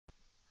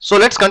So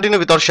let's continue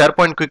with our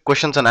SharePoint quick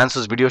questions and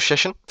answers video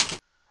session.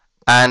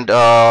 And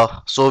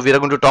so we are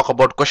going to talk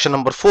about question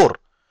number 4.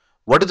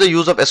 What is the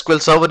use of SQL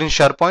Server in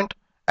SharePoint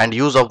and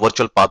use of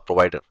virtual path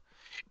provider?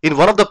 In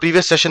one of the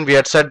previous session, we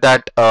had said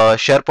that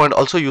SharePoint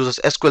also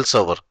uses SQL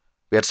Server.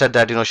 We had said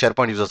that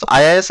SharePoint uses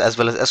IIS as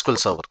well as SQL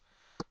Server.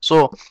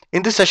 So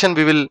in this session,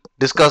 we will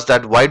discuss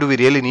that why do we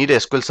really need a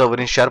SQL Server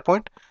in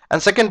SharePoint,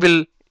 and second,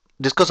 we'll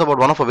discuss about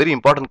one of a very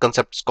important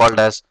concepts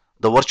called as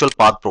the virtual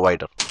path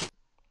provider.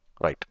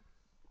 Right.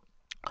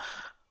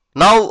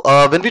 Now,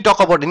 when we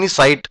talk about any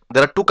site,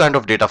 there are two kinds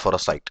of data for a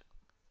site.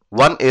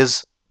 One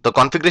is the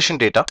configuration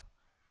data,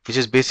 which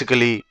is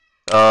basically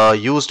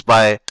used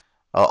by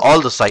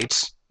all the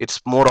sites. It's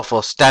more of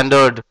a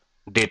standard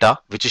data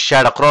which is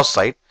shared across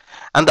site,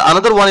 and the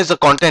another one is the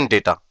content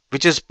data,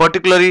 which is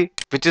particular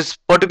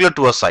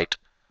to a site.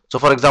 So,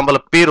 for example, a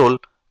payroll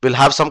will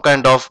have some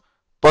kind of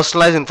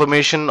personalized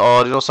information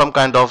or some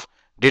kind of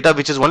data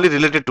which is only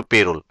related to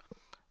payroll,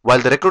 while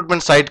the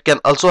recruitment site can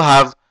also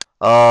have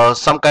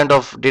some kind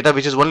of data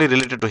which is only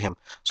related to him.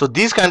 So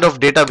these kind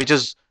of data which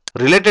is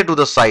related to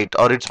the site,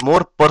 or it's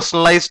more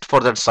personalized for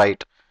that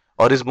site,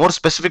 or is more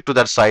specific to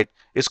that site,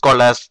 is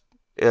called as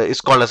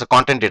a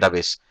content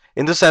database.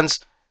 In this sense,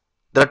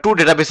 there are two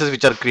databases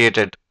which are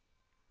created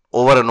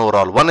over and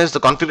overall. One is the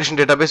configuration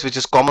database, which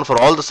is common for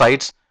all the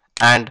sites,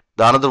 and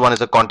the another one is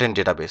a content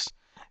database.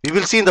 We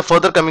will see in the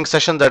further coming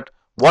session that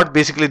what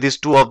basically these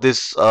two of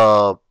this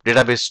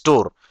database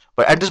store.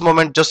 But at this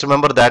moment, just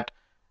remember that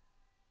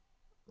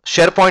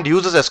SharePoint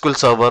uses SQL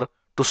Server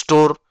to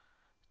store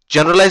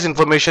generalized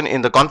information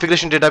in the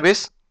configuration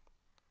database,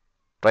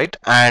 right,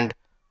 and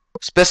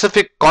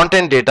specific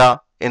content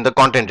data in the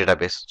content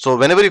database. So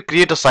whenever you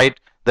create a site,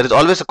 there is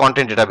always a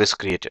content database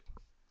created.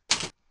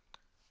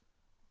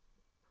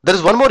 There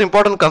is one more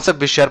important concept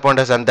which SharePoint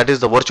has, and that is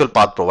the virtual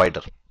path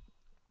provider.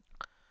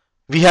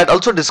 We had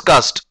also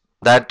discussed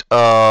that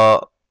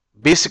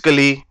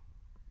basically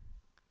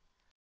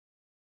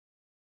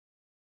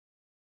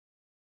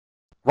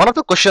one of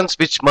the questions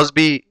which must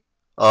be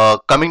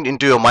coming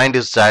into your mind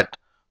is that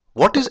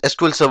what is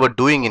SQL Server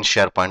doing in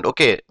SharePoint?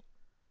 Okay,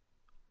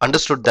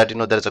 understood that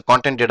there is a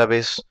content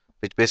database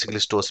which basically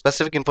stores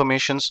specific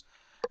informations,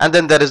 and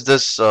then there is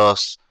this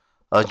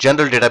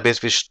general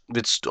database which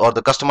or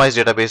the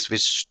customized database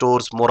which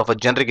stores more of a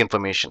generic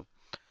information.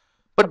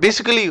 But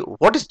basically,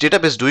 what is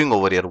database doing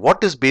over here?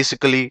 What is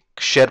basically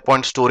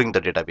SharePoint storing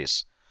the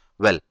database?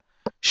 Well,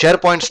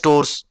 SharePoint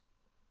stores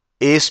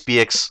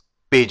ASPX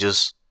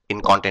pages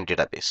in content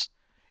database.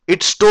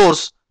 It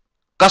stores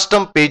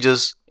custom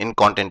pages in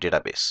content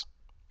database,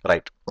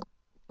 right?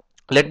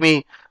 Let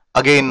me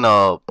again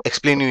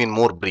explain you in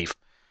more brief.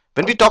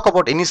 When we talk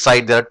about any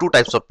site, there are two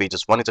types of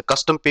pages. One is a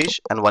custom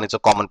page and one is a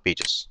common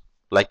pages.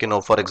 Like,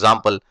 for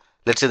example,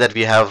 let's say that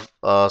we have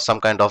some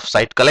kind of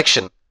site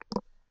collection.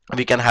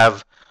 We can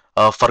have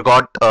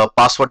forgot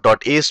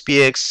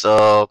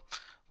password.aspx,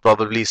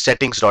 probably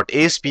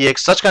settings.aspx,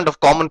 such kind of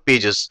common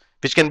pages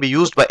which can be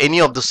used by any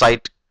of the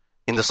site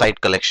in the site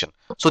collection.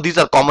 So these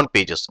are common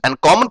pages, and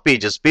common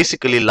pages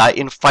basically lie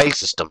in file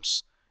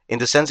systems. In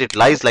the sense, it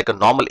lies like a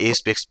normal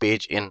ASPX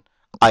page in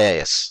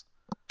IIS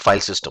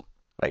file system,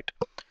 right?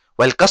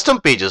 While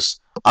custom pages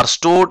are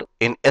stored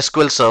in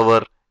SQL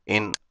Server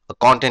in a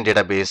content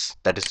database,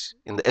 that is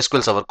in the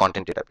SQL Server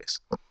content database.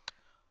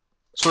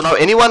 So now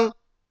anyone,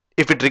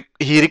 if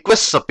he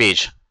requests a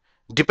page,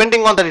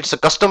 depending on that it's a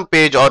custom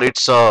page or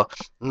it's a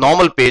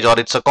normal page or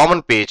it's a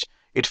common page,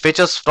 it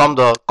fetches from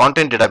the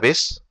content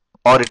database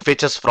or it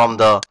fetches from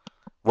the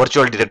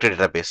virtual directory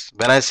database.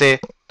 When I say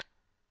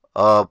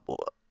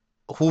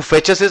who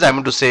fetches is, I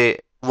mean to say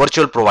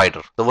virtual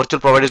provider. The virtual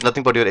provider is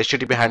nothing but your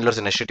HTTP handlers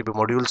and HTTP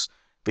modules,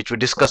 which we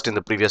discussed in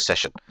the previous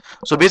session.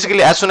 So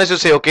basically, as soon as you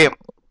say, okay,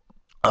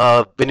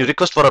 when you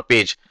request for a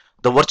page,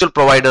 the virtual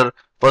provider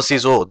first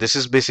says, oh, this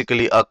is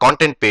basically a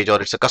content page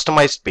or it's a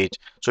customized page.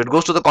 So it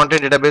goes to the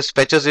content database,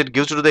 fetches it,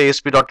 gives it to the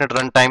ASP.NET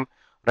runtime.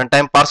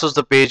 Runtime parses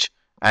the page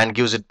and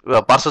gives it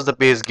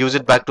gives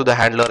it back to the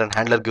handler, and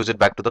handler gives it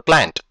back to the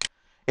client.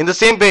 In the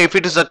same way, if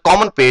it is a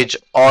common page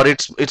or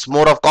it's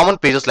more of common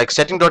pages like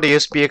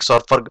setting.aspx or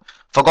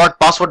forgot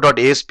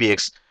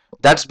password.aspx,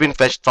 that's been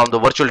fetched from the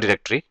virtual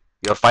directory,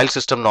 your file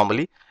system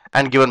normally,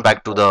 and given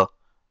back to the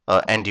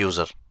end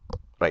user,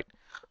 right?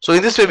 So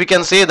in this way, we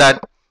can say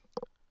that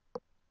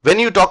when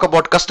you talk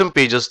about custom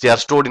pages, they are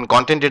stored in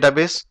content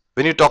database.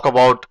 When you talk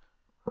about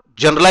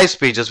generalized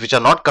pages which are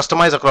not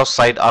customized across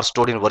site, are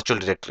stored in virtual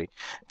directory.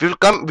 We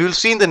will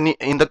see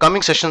in the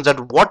coming sessions that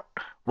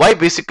why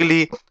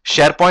basically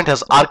SharePoint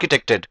has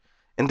architected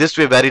in this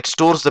way, where it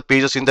stores the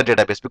pages in the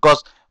database.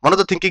 Because one of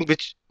the thinking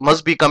which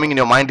must be coming in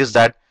your mind is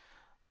that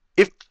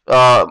if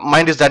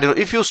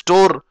you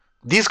store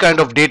these kind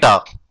of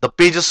data, the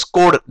pages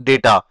code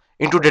data,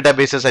 into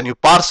databases and you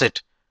parse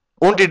it,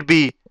 won't it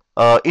be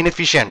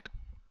inefficient?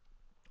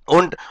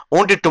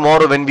 Won't it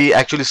tomorrow when we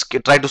actually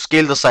try to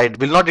scale the site,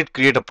 will not it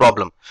create a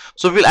problem?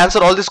 So we'll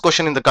answer all this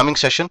question in the coming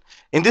session.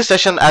 In this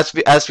session, as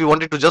we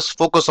wanted to just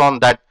focus on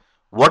that,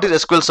 what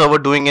is SQL Server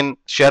doing in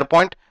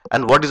SharePoint,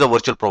 and what is a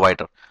virtual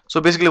provider. So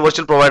basically,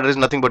 virtual provider is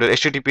nothing but your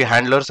HTTP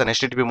handlers and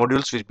HTTP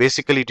modules, which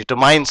basically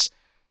determines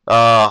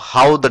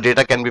how the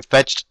data can be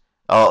fetched.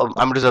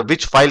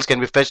 Which files can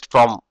be fetched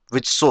from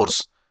which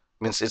source.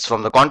 Means it's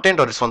from the content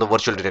or it's from the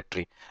virtual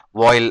directory.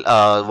 While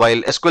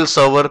SQL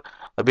Server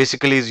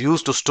basically is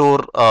used to store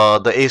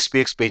the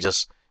ASPX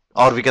pages,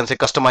 or we can say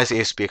customize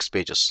ASPX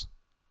pages.